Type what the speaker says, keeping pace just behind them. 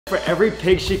For every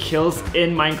pig she kills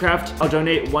in Minecraft, I'll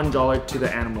donate $1 to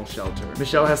the animal shelter.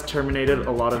 Michelle has terminated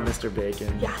a lot of Mr.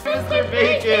 Bacon. Yeah. Mr.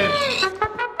 Bacon!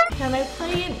 Can I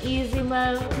play in easy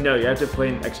mode? No, you have to play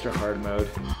in extra hard mode.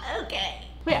 Okay.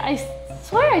 Wait, I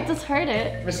swear I just heard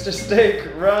it. Mr. Steak,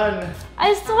 run!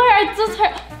 I swear I just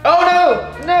heard. Oh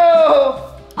no!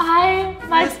 No!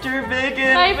 Mr.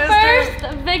 Bacon! My first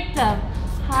victim.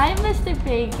 Hi, Mr.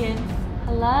 Bacon.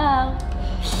 Hello.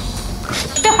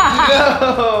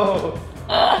 No!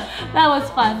 That was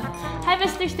fun. Hi,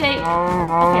 Mr. Steak.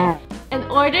 Okay. In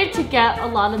order to get a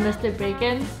lot of Mr.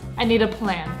 Bacons, I need a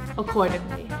plan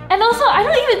accordingly. And also, I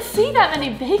don't even see that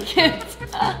many bacons.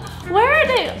 Where are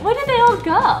they? Where did they all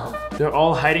go? They're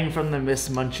all hiding from the Miss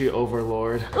Munchie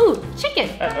overlord. Ooh, chicken.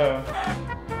 Uh-oh.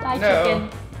 Bye, No. chicken.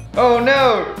 Oh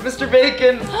no! Mr.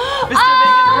 Bacon! Mr.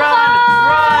 Bacon,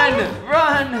 run!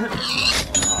 Run!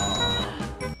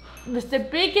 Mr.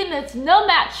 Bacon is no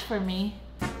match for me.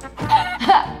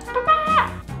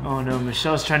 Oh no,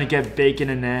 Michelle's trying to get bacon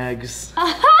and eggs.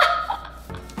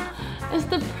 It's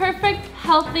the perfect,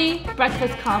 healthy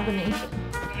breakfast combination.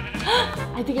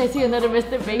 I think I see another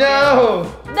Mr. Bacon. No!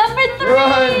 Number 3!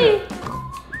 Run!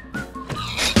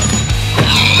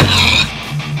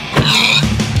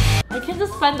 I can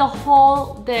just spend the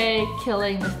whole day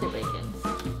killing Mr. Bacon.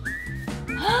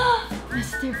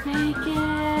 Mr.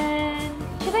 Bacon!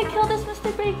 Should I kill this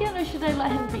Mr. Bacon or should I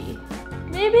let him be?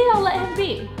 Maybe I'll let him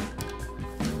be.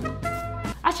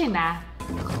 Actually, nah.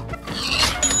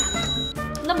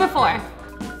 Number 4.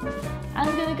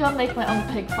 I'm gonna go make my own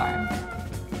pig farm.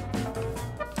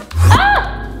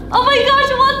 Ah! Oh my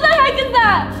gosh, what the heck is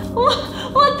that?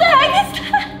 What the heck is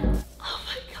that? Oh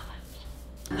my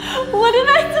gosh. What did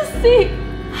I just see?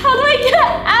 How do I get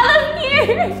out of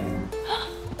here?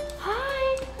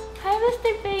 Hi. Hi,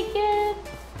 Mr. Bacon.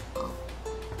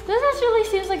 This actually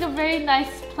seems like a very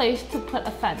nice place to put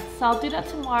a fence. So I'll do that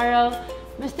tomorrow.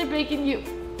 Mr. Bacon, you...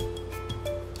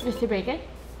 Mr. Bacon?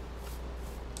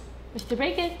 Mr.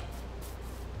 Bacon?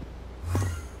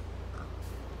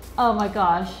 Oh my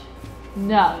gosh.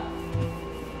 No.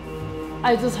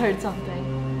 I just heard something.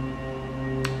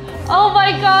 Oh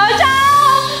my gosh!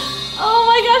 Ah! Oh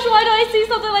my gosh, why do I see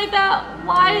something like that?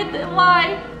 Why?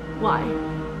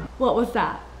 What was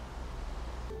that?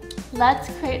 Let's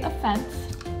create a fence.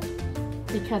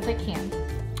 Because I can.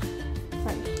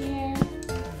 Right here.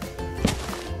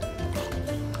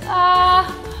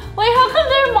 Wait, how come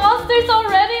they're monsters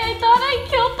already? I thought I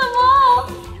killed them all.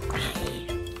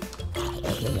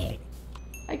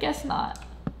 I guess not.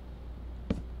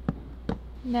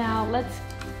 Now let's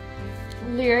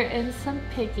lure in some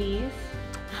piggies.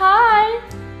 Hi!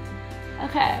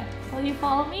 Okay, will you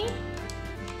follow me?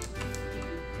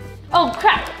 Oh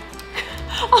crap!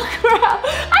 Oh crap!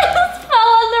 I just fell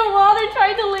underwater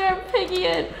trying to lure a piggy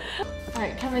in.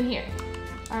 Alright, come in here.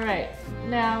 Alright,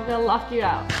 now I'm gonna lock you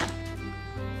out.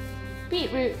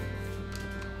 Beetroot.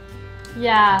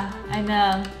 Yeah, I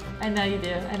know. I know you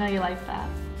do. I know you like that.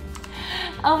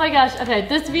 Oh my gosh, okay,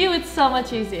 this view is so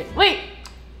much easier. Wait,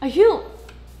 are you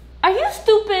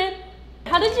stupid?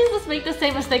 How did you just make the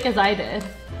same mistake as I did?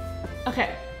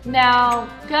 Okay, now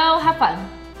go have fun.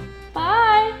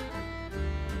 Bye.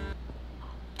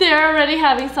 They're already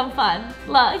having some fun.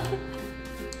 Look.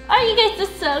 Aren't you guys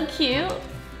just so cute?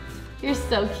 You're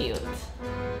so cute.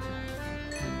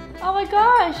 Oh my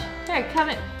gosh. Here, come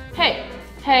in. Hey,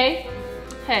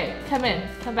 come in.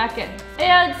 Come back in.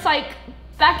 And psych,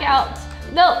 back out.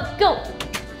 No, go.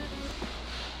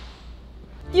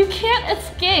 You can't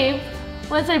escape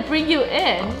once I bring you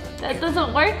in. That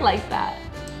doesn't work like that.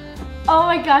 Oh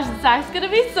my gosh, Zach's gonna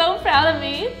be so proud of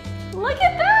me. Look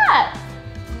at that.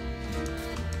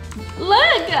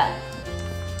 Look.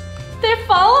 They're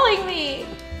following me.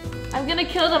 I'm gonna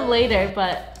kill them later,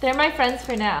 but they're my friends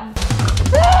for now.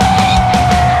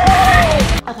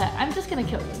 Okay, I'm just gonna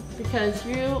kill you because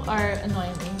you are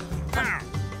annoying me.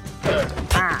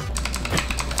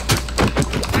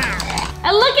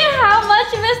 And look at how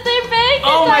much Mr. Bacon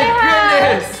Oh my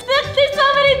goodness! There's so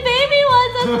many baby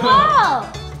ones as well!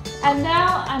 And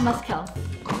now I must kill.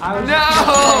 No!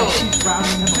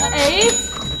 8.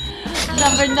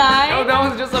 Number 9. Oh, that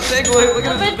was just a big look. Look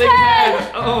at this big 10.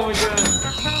 head. Oh my god.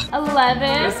 11.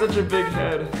 That's such a big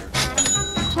head.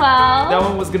 12. That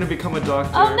one was gonna become a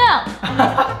doctor. Oh no!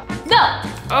 No!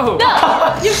 Oh! No!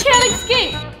 You can't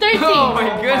escape! 13. Oh my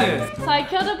goodness. So I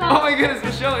killed about... Oh my goodness,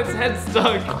 Michelle, its head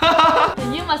stuck.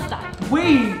 Then you must die.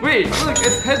 Wait, Wait, look,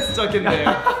 its head stuck in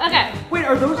there. Okay. wait,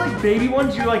 are those like baby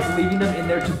ones? You're like leaving them in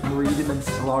there to breed and then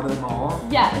slaughter them all?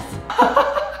 Yes.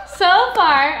 So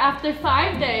far, after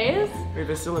 5 days... Wait,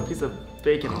 there's still a piece of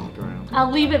bacon on the ground.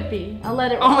 I'll leave it be. I'll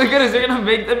let it Oh roll. my goodness, you're gonna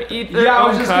make them eat their Yeah, I own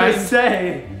was just kind? gonna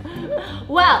say.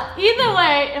 Well, either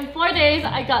way, in 4 days,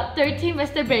 I got 13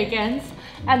 Mr. Bacons,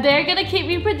 and they're gonna keep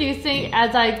reproducing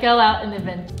as I go out in the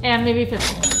event, and maybe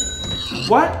 50.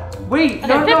 What? Wait, Okay,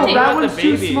 no, 50. that What one's the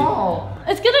too baby? small.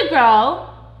 It's gonna grow,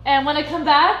 and when I come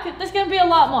back, there's gonna be a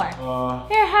lot more.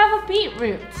 Here, have a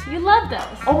beetroot. You love those.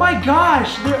 Oh my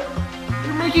gosh,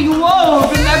 they're making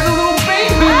love, and that's a little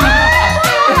baby.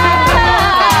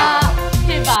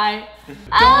 Okay, bye.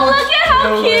 Oh, look at how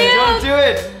No, cute! Don't do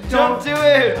it! Don't do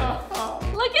it!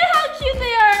 Look at how cute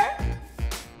they are.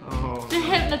 Oh. They're Don't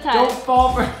hypnotized.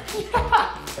 fall for.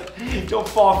 Don't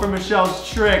fall for Michelle's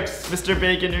tricks. Mr.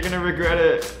 Bacon, you're gonna regret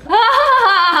it. No,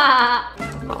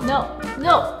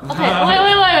 no. Okay,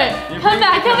 wait. Come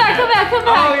back. Oh,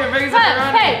 your bacon's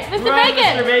running. Hey, Mr. Run,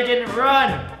 Bacon. Mr. Bacon, run!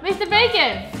 Mr.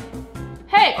 Bacon.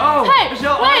 Hey, Oh, hey,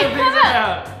 Michelle, all wait, the pigs come are back.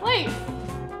 out. Wait.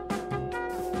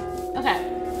 Okay,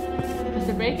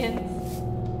 Mr. Bacon.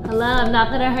 Hello, I'm not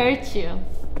gonna hurt you.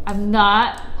 I'm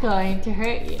not going to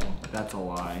hurt you. That's a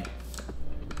lie.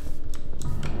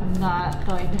 I'm not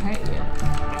going to hurt you.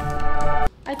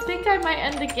 I think I might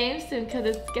end the game soon because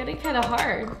it's getting kind of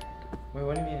hard. Wait,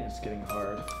 what do you mean it's getting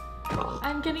hard?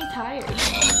 I'm getting tired.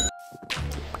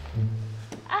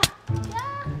 Ah,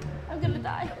 I'm gonna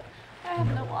die. I have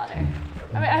no water.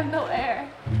 I mean, I have no air.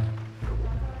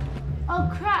 Oh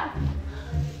crap.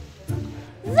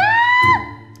 Zap!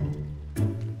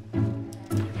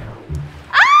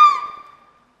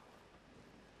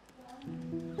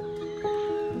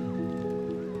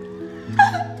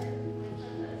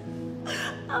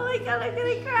 Oh my god, I'm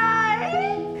gonna cry.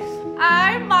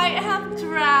 I might have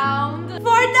drowned for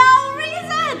no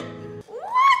reason.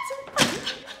 What?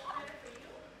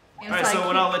 Alright, so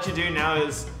what I'll let you do now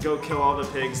is go kill all the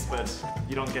pigs, but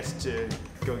you don't get to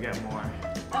go get more.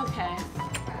 Okay.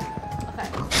 Okay.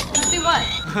 Let's do one.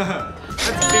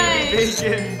 That's baby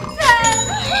bacon.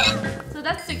 10. So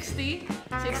that's 60.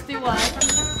 61.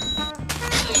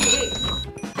 68.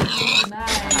 69.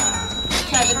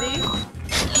 70.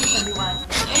 71.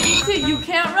 82. You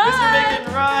can't run. Mr.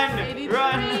 Bacon, run! 83.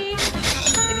 Run!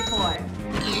 84.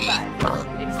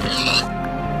 85. 86.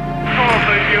 For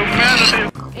the humanity.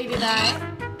 89.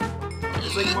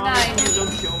 It's like, Mom, 90. please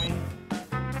don't kill me.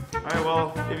 Alright,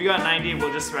 well, if you got 90,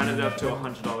 we'll just round it up to a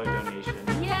 $100 donation.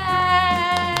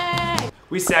 Yay!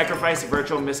 We sacrifice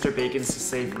virtual Mr. Bacons to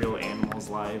save real animals'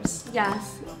 lives.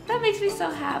 Yes. That makes me so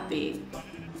happy.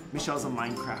 Michelle's a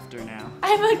Minecrafter now.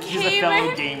 I'm a gamer. She's a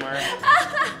fellow gamer.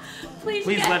 Please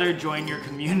Please let her join your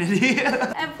community.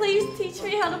 And please teach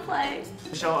me how to play.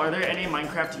 Michelle, are there any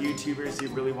Minecraft YouTubers you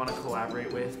really want to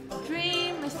collaborate with?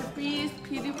 Dream, Mr. Freeze,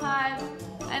 PewDiePie,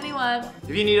 anyone. If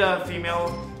you need a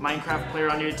female Minecraft player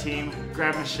on your team,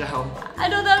 grab Michelle. I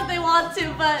don't know if they want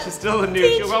to, but She's still a noob.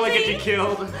 Teach She'll probably get me. you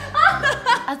killed.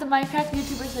 As the Minecraft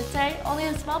YouTubers would say, only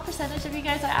a small percentage of you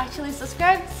guys are actually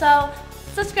subscribed, so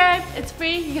subscribe, it's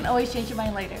free, you can always change your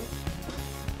mind later.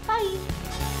 Bye!